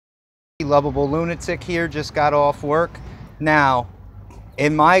lovable lunatic here, just got off work. Now,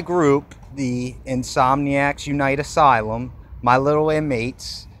 in my group, the Insomniacs Unite Asylum, my little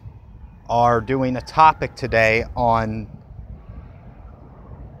inmates are doing a topic today on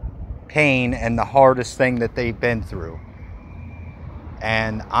pain and the hardest thing that they've been through.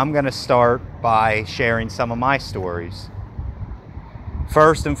 And I'm going to start by sharing some of my stories.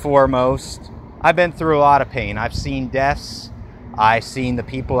 First and foremost, I've been through a lot of pain. I've seen deaths. I've seen the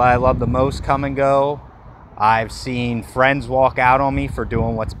people I love the most come and go. I've seen friends walk out on me for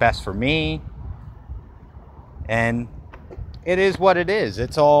doing what's best for me. And it is what it is.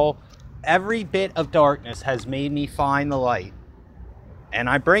 It's all, every bit of darkness has made me find the light. And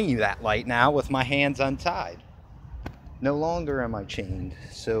I bring you that light now with my hands untied. No longer am I chained.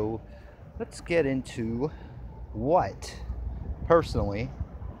 So let's get into what, personally,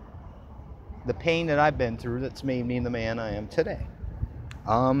 the pain that I've been through that's made me the man I am today.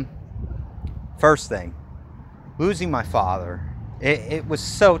 First thing, losing my father. It was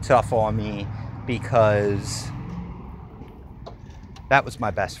so tough on me because that was my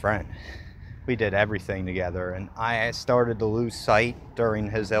best friend. We did everything together, and I started to lose sight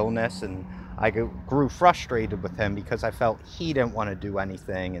during his illness, and I grew frustrated with him because I felt he didn't want to do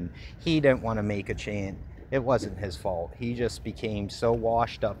anything and he didn't want to make a change. It wasn't his fault. He just became so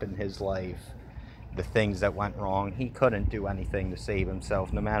washed up in his life, the things that went wrong. He couldn't do anything to save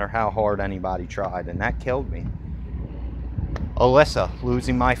himself, no matter how hard anybody tried, and that killed me. Alyssa,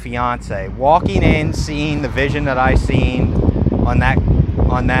 losing my fiance, walking in, seeing the vision that I seen on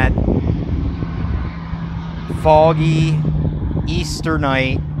that foggy Easter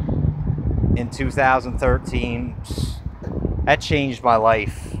night in 2013, that changed my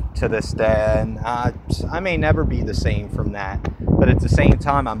life to this day, and I may never be the same from that, but at the same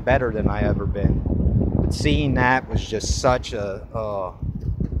time I'm better than I ever been. But seeing that was just such a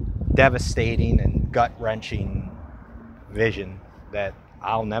devastating and gut-wrenching vision that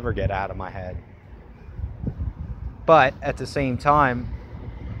I'll never get out of my head. But at the same time,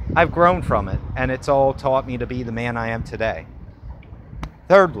 I've grown from it, and it's all taught me to be the man I am today.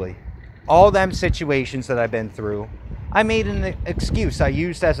 Thirdly, all them situations that I've been through, I made an excuse I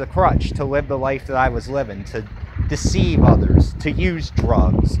used as a crutch to live the life that I was living, to deceive others, to use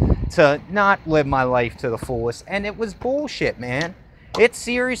drugs, to not live my life to the fullest. And it was bullshit, man. It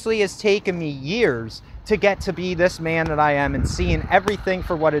seriously has taken me years to get to be this man that I am, and seeing everything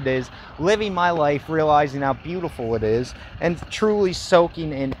for what it is, living my life, realizing how beautiful it is, and truly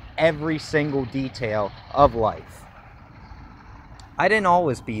soaking in every single detail of life. I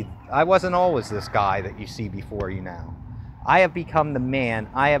wasn't always this guy that you see before you now. I have become the man.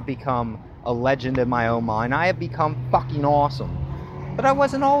 I have become a legend in my own mind. I have become fucking awesome. But I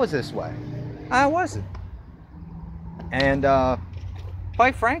wasn't always this way. I wasn't. And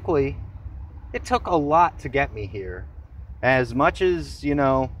quite frankly, it took a lot to get me here. As much as, you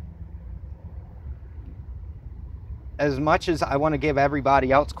know, as much as I want to give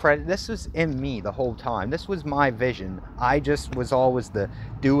everybody else credit, this was in me the whole time. This was my vision. I just was always the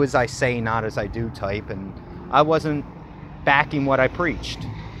do as I say, not as I do type, and I wasn't backing what I preached.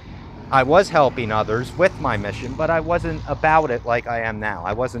 I was helping others with my mission, but I wasn't about it like I am now.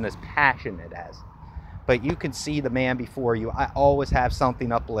 I wasn't as passionate as. But you can see the man before you. I always have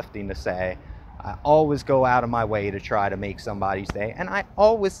something uplifting to say. I always go out of my way to try to make somebody's day, and I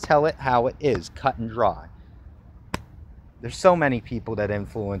always tell it how it is, cut and dry. There's so many people that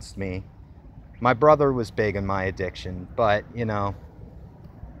influenced me. My brother was big in my addiction, but, you know,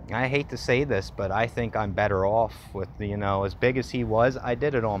 I hate to say this, but I think I'm better off with, you know, as big as he was, I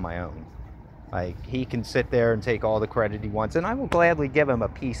did it on my own. Like, he can sit there and take all the credit he wants, and I will gladly give him a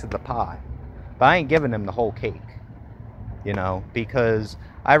piece of the pie. But I ain't giving him the whole cake, you know, because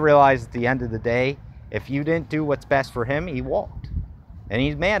I realized at the end of the day, if you didn't do what's best for him, he walked. And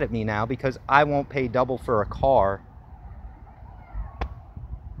he's mad at me now because I won't pay double for a car.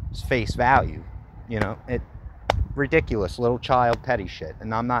 It's face value, you know, it ridiculous little child petty shit,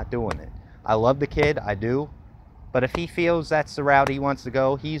 and I'm not doing it. I love the kid, I do, but if he feels that's the route he wants to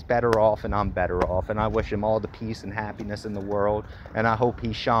go, he's better off and I'm better off, and I wish him all the peace and happiness in the world, and I hope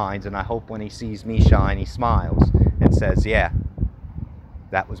he shines, and I hope when he sees me shine, he smiles and says, yeah,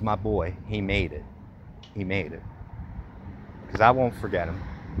 that was my boy, he made it, because I won't forget him.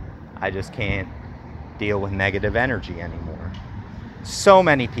 I just can't deal with negative energy anymore. So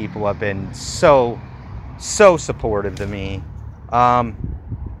many people have been so supportive to me,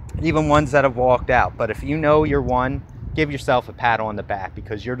 even ones that have walked out. But if you know you're one, give yourself a pat on the back,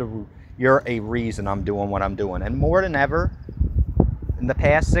 because you're a reason I'm doing what I'm doing. And more than ever, in the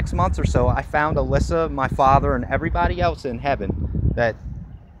past 6 months or so, I found Alyssa, my father, and everybody else in heaven that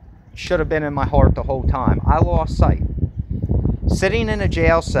should have been in my heart the whole time. I lost sight. Sitting in a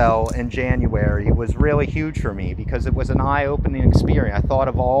jail cell in January was really huge for me because it was an eye-opening experience. I thought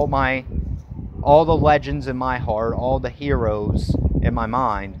of all the legends in my heart, all the heroes in my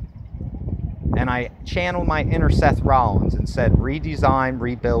mind, and I channeled my inner Seth Rollins and said, redesign,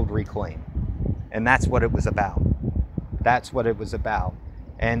 rebuild, reclaim. And that's what it was about. That's what it was about.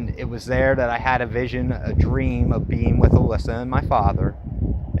 And it was there that I had a vision, a dream of being with Alyssa and my father,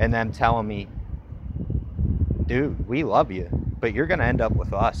 and them telling me, dude, we love you, but you're gonna end up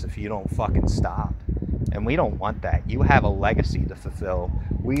with us if you don't fucking stop. And we don't want that. You have a legacy to fulfill.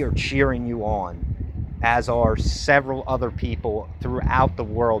 We are cheering you on, as are several other people throughout the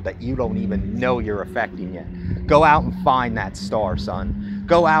world that you don't even know you're affecting yet. Go out and find that star, son.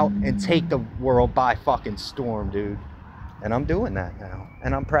 Go out and take the world by fucking storm, dude. And I'm doing that now,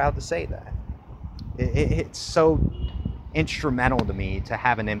 and I'm proud to say that. It's so instrumental to me to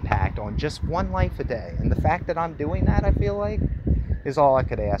have an impact on just one life a day. And the fact that I'm doing that, I feel like, is all I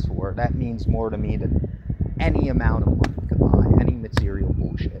could ask for. That means more to me than any amount of money could buy, any material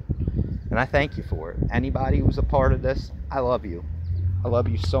bullshit. And I thank you for it. Anybody who's a part of this, I love you. I love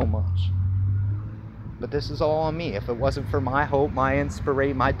you so much. But this is all on me. If it wasn't for my hope, my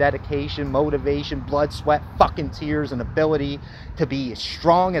inspiration, my dedication, motivation, blood, sweat, fucking tears, and ability to be as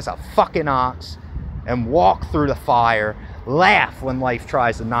strong as a fucking ox and walk through the fire, laugh when life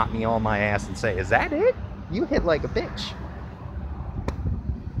tries to knock me on my ass and say, is that it? You hit like a bitch.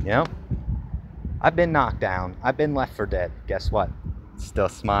 You know? I've been knocked down. I've been left for dead. Guess what? Still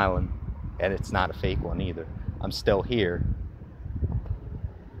smiling. And it's not a fake one either. I'm still here.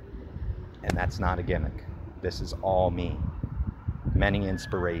 And that's not a gimmick. This is all me. Many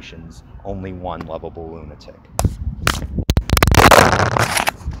inspirations, only one lovable lunatic.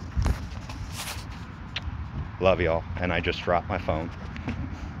 Love y'all, and I just dropped my phone.